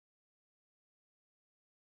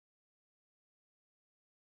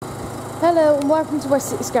Hello and welcome to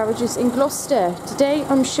Wessex Garages in Gloucester. Today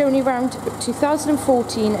I'm showing you around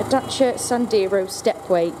 2014 Dacia Sandero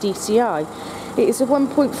Stepway DCI. It is a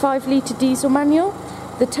 1.5 litre diesel manual.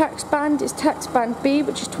 The tax band is tax band B,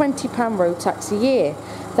 which is £20 road tax a year.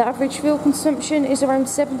 The average fuel consumption is around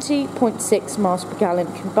 70.6 miles per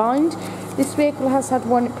gallon combined. This vehicle has had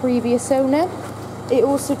one previous owner. It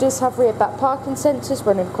also does have rear back parking sensors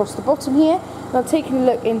running across the bottom here. Now taking a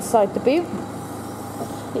look inside the boot.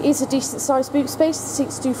 It is a decent sized boot space. The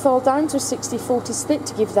seats do fold down to a 60-40 split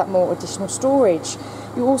to give that more additional storage.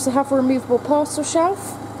 You also have a removable parcel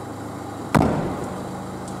shelf.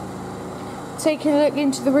 Taking a look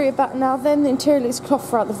into the rear back now then, the interior is cloth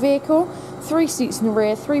throughout the vehicle. 3 seats in the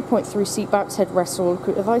rear, 3.3 seat belts, headrests all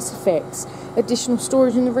equipped with ISOFIX. Additional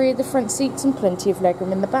storage in the rear of the front seats and plenty of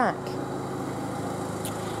legroom in the back.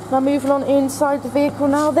 Now moving on inside the vehicle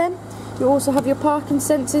now then. You also have your parking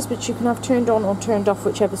sensors, which you can have turned on or turned off,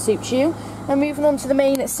 whichever suits you. And moving on to the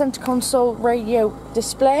main centre console radio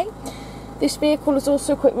display. This vehicle is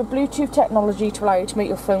also equipped with Bluetooth technology to allow you to make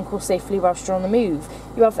your phone call safely whilst you're on the move.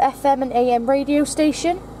 You have FM and AM radio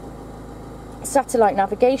station, satellite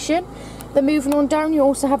navigation. Then moving on down, you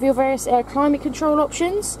also have your various air climate control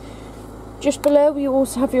options. Just below, you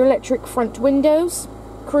also have your electric front windows.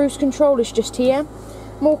 Cruise control is just here.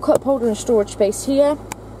 More cup holder and storage space here.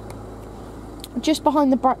 Just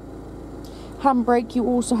behind the back handbrake, you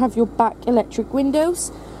also have your back electric windows.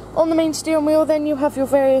 On the main steering wheel then, you have your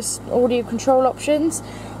various audio control options.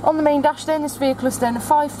 On the main dash then, this vehicle has done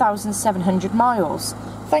 5,700 miles.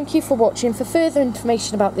 Thank you for watching. For further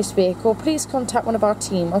information about this vehicle, please contact one of our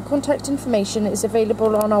team. Our contact information is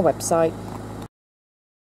available on our website.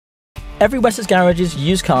 Every Wessex Garages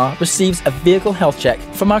used car receives a vehicle health check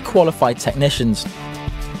from our qualified technicians.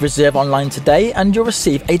 Reserve online today and you'll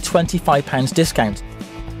receive a £25 discount.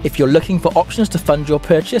 If you're looking for options to fund your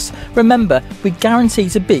purchase, remember we guarantee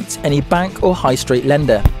to beat any bank or high street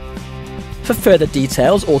lender. For further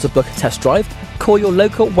details or to book a test drive, call your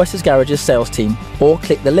local Wessex Garages sales team or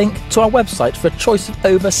click the link to our website for a choice of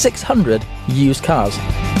over 600 used cars.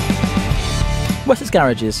 Wessex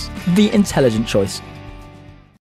Garages, the intelligent choice.